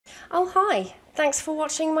Oh hi, thanks for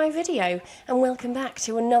watching my video and welcome back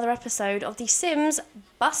to another episode of the Sims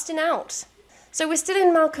Bustin Out. So we're still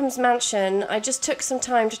in Malcolm's mansion. I just took some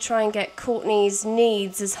time to try and get Courtney's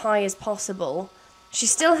needs as high as possible. She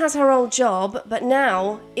still has her old job, but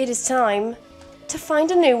now it is time to find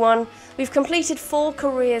a new one. We've completed 4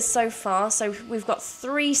 careers so far, so we've got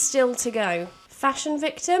 3 still to go. Fashion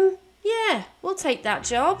victim? Yeah, we'll take that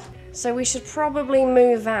job. So we should probably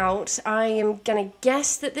move out. I am going to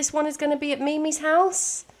guess that this one is going to be at Mimi's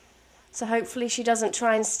house. So hopefully she doesn't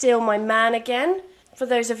try and steal my man again. For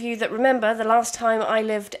those of you that remember, the last time I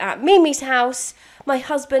lived at Mimi's house, my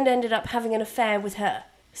husband ended up having an affair with her.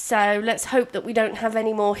 So let's hope that we don't have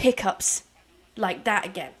any more hiccups like that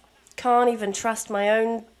again. Can't even trust my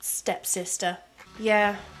own stepsister.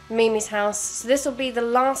 Yeah, Mimi's house. So this will be the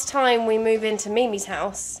last time we move into Mimi's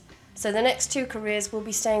house. So the next 2 careers will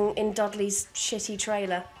be staying in Dudley's shitty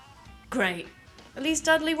trailer. Great. At least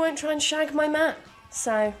Dudley won't try and shag my man.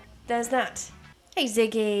 So, there's that. Hey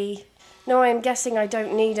Ziggy. No, I'm guessing I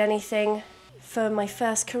don't need anything for my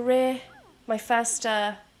first career. My first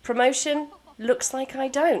promotion. Looks like I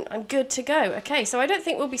don't. I'm good to go. Okay, so I don't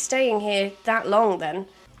think we'll be staying here that long then.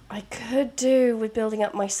 I could do with building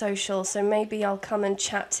up my social, so maybe I'll come and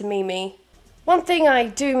chat to Mimi. One thing I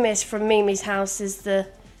do miss from Mimi's house is the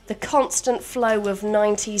constant flow of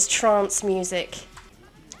 90s trance music.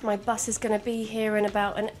 My bus is going to be here in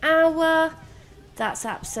about an hour. That's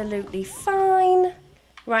absolutely fine.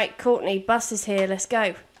 Right, Courtney, bus is here, let's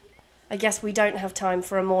go. I guess we don't have time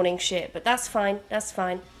for a morning shit, but that's fine, that's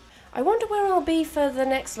fine. I wonder where I'll be for the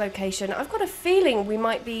next location. I've got a feeling we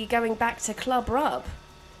might be going back to Club Rub.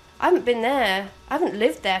 I haven't been there, I haven't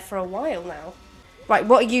lived there for a while now. Right,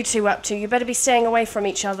 what are you two up to? You better be staying away from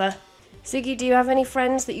each other. Ziggy, do you have any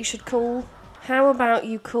friends that you should call? How about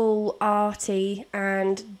you call Artie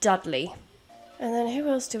and Dudley? And then who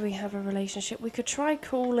else do we have a relationship? We could try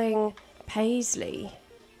calling Paisley.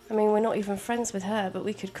 I mean, we're not even friends with her, but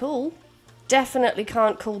we could call. Definitely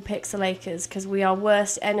can't call Pixelacres because we are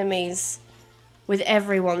worst enemies with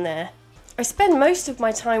everyone there. I spend most of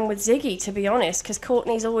my time with Ziggy, to be honest, because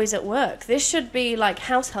Courtney's always at work. This should be like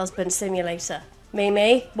House Husband Simulator.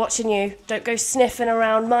 Mimi, watching you. Don't go sniffing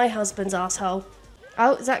around my husband's asshole.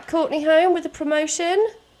 Oh, is that Courtney home with a promotion?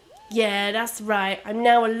 Yeah, that's right. I'm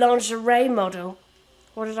now a lingerie model.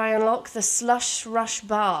 What did I unlock? The Slush Rush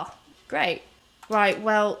Bar. Great. Right,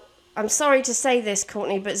 well, I'm sorry to say this,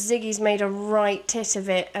 Courtney, but Ziggy's made a right tit of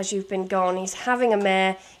it as you've been gone. He's having a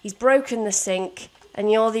mare, he's broken the sink,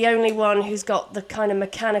 and you're the only one who's got the kind of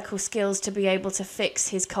mechanical skills to be able to fix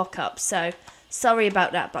his cock up, so sorry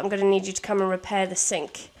about that, but I'm going to need you to come and repair the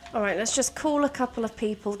sink. Alright, let's just call a couple of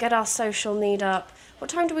people, get our social need up. What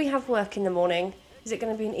time do we have work in the morning? Is it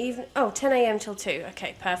going to be an even... Oh, 10 a.m. till 2.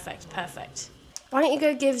 Okay, perfect, perfect. Why don't you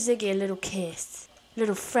go give Ziggy a little kiss? A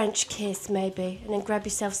little French kiss, maybe, and then grab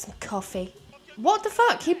yourself some coffee. What the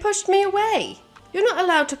fuck? He pushed me away. You're not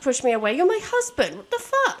allowed to push me away. You're my husband. What the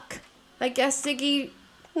fuck? I guess Ziggy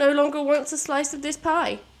no longer wants a slice of this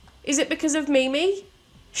pie. Is it because of Mimi?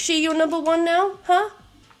 She your number one now, huh?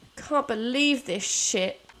 Can't believe this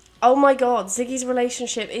shit. Oh my god, Ziggy's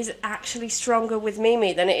relationship is actually stronger with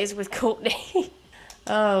Mimi than it is with Courtney.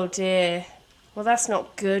 Oh dear. Well, that's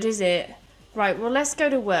not good, is it? Right, well, let's go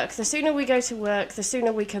to work. The sooner we go to work, the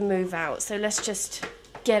sooner we can move out. So let's just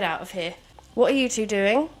get out of here. What are you two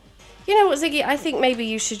doing? You know what, Ziggy? I think maybe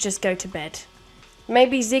you should just go to bed.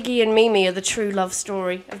 Maybe Ziggy and Mimi are the true love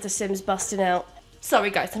story of The Sims Bustin' Out.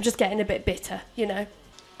 Sorry, guys, I'm just getting a bit bitter, you know.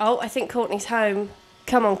 Oh, I think Courtney's home.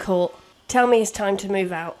 Come on, Court. Tell me it's time to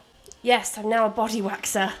move out. Yes, I'm now a body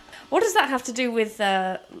waxer. What does that have to do with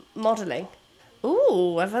modelling?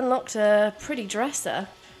 Ooh, I've unlocked a pretty dresser.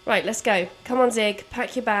 Right, let's go. Come on, Zig.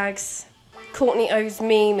 Pack your bags. Courtney owes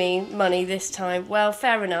Mimi money this time. Well,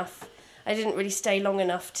 fair enough. I didn't really stay long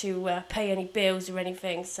enough to pay any bills or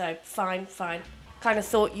anything, so fine, fine. Kind of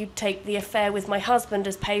thought you'd take the affair with my husband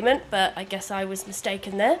as payment, but I guess I was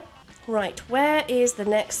mistaken there. Right, where is the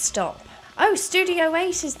next stop? Oh, Studio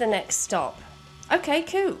 8 is the next stop. Okay,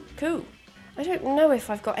 cool, cool. I don't know if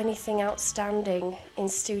I've got anything outstanding in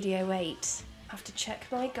Studio 8. I have to check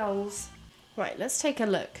my goals. Right, let's take a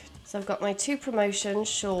look. So I've got my 2 promotions,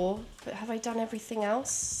 sure, but have I done everything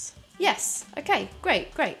else? Yes, okay,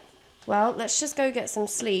 great, great. Well, let's just go get some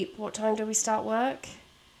sleep. What time do we start work?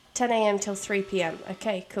 10 a.m. till 3 p.m.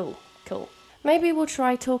 Okay, cool, cool. Maybe we'll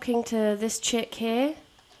try talking to this chick here.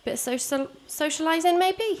 Bit of socializing,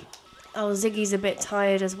 maybe? Oh, Ziggy's a bit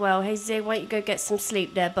tired as well. Hey, Zig, why don't you go get some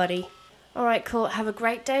sleep there, buddy? All right, cool. Have a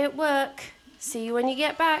great day at work. See you when you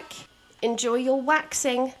get back. Enjoy your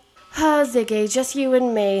waxing. Ah, Ziggy, just you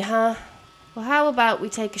and me, huh? Well, how about we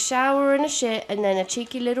take a shower and a shit and then a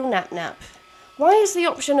cheeky little nap? Why is the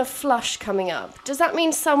option of flush coming up? Does that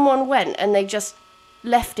mean someone went and they just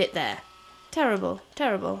left it there? Terrible,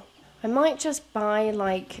 terrible. I might just buy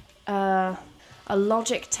like a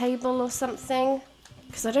logic table or something,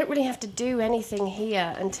 because I don't really have to do anything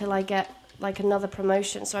here until I get like another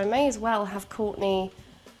promotion. So I may as well have Courtney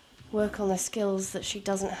work on the skills that she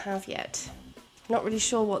doesn't have yet. Not really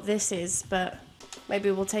sure what this is, but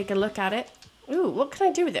maybe we'll take a look at it. Ooh, what can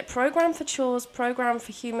I do with it? Program for chores, program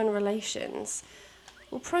for human relations.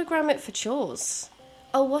 We'll program it for chores.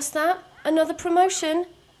 Oh, what's that? Another promotion?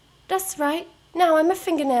 That's right. Now I'm a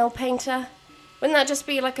fingernail painter. Wouldn't that just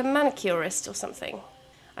be like a manicurist or something?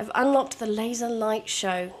 I've unlocked the laser light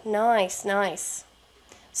show. Nice, nice.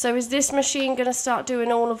 So is this machine going to start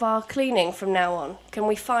doing all of our cleaning from now on? Can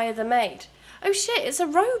we fire the maid? Oh shit, it's a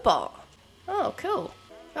robot. Oh, cool.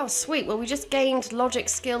 Oh, sweet. Well, we just gained logic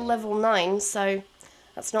skill level 9, so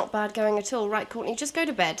that's not bad going at all. Right, Courtney, just go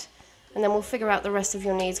to bed, and then we'll figure out the rest of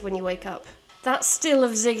your needs when you wake up. That still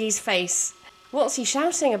of Ziggy's face. What's he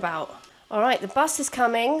shouting about? All right, the bus is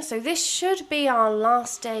coming, so this should be our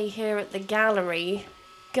last day here at the gallery.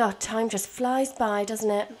 God, time just flies by,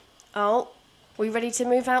 doesn't it? Oh, we ready to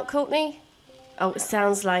move out, Courtney? Oh, it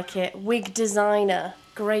sounds like it. Wig designer.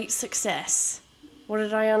 Great success. What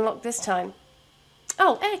did I unlock this time?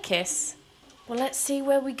 Oh, air kiss. Well, let's see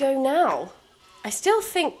where we go now. I still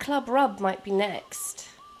think Club Rub might be next.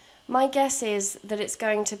 My guess is that it's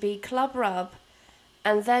going to be Club Rub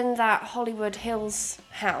and then that Hollywood Hills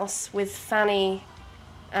house with Fanny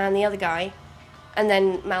and the other guy, and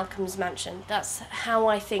then Malcolm's mansion. That's how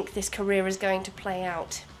I think this career is going to play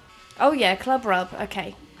out. Oh yeah, Club Rub.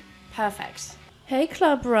 Okay, perfect. Hey,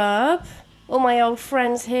 Club Rub. All my old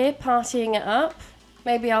friends here partying it up.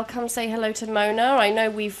 Maybe I'll come say hello to Mona. I know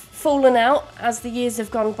we've fallen out as the years have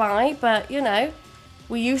gone by, but, you know,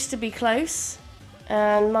 we used to be close.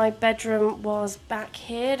 And my bedroom was back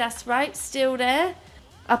here, that's right, still there.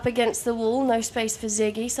 Up against the wall, no space for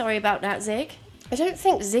Ziggy. Sorry about that, Zig. I don't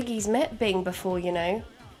think Ziggy's met Bing before, you know.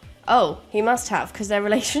 Oh, he must have, because their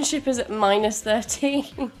relationship is at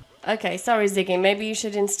 -13. Okay, sorry, Ziggy. Maybe you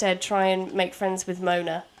should instead try and make friends with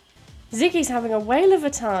Mona. Ziggy's having a whale of a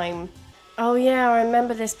time. Oh yeah, I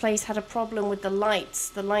remember this place had a problem with the lights.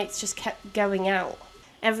 The lights just kept going out.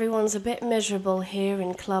 Everyone's a bit miserable here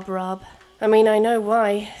in Club Rub. I mean, I know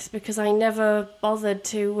why. It's because I never bothered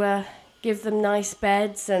to give them nice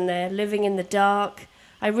beds and they're living in the dark.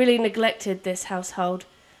 I really neglected this household.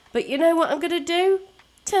 But you know what I'm going to do?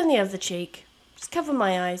 Turn the other cheek. Just cover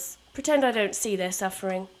my eyes. Pretend I don't see their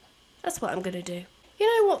suffering. That's what I'm going to do. You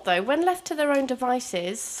know what though? When left to their own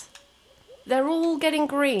devices, they're all getting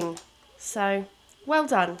green. So, well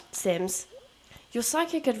done, Sims. Your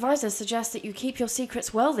psychic advisor suggests that you keep your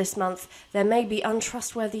secrets well this month. There may be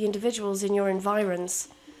untrustworthy individuals in your environs.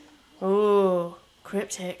 Ooh,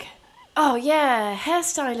 cryptic. Oh yeah,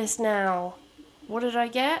 hairstylist now. What did I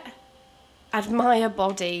get? Admire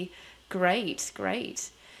body. Great,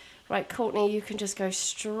 great. Right, Courtney, you can just go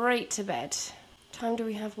straight to bed. Time do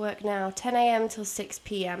we have work now? 10 a.m. till 6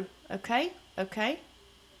 p.m. Okay, okay.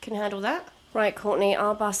 Can handle that. Right, Courtney,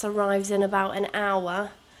 our bus arrives in about an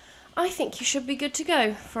hour. I think you should be good to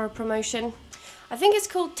go for a promotion. I think it's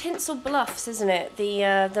called Tinsel Bluffs, isn't it?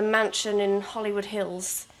 The mansion in Hollywood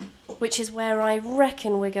Hills, which is where I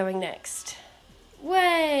reckon we're going next.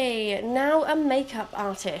 Way! Now a makeup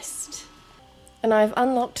artist. And I've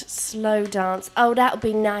unlocked slow dance. Oh, that'll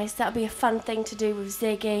be nice. That'll be a fun thing to do with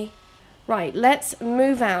Ziggy. Right, let's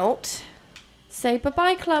move out. Say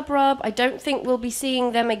bye-bye, Club Rub. I don't think we'll be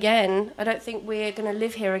seeing them again. I don't think we're going to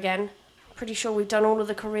live here again. Pretty sure we've done all of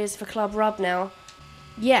the careers for Club Rub now.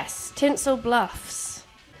 Yes, Tinsel Bluffs.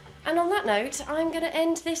 And on that note, I'm going to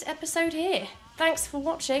end this episode here. Thanks for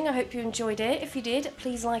watching. I hope you enjoyed it. If you did,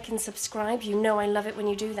 please like and subscribe. You know I love it when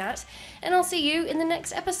you do that. And I'll see you in the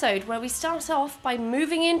next episode where we start off by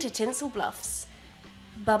moving into Tinsel Bluffs.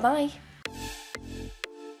 Bye-bye.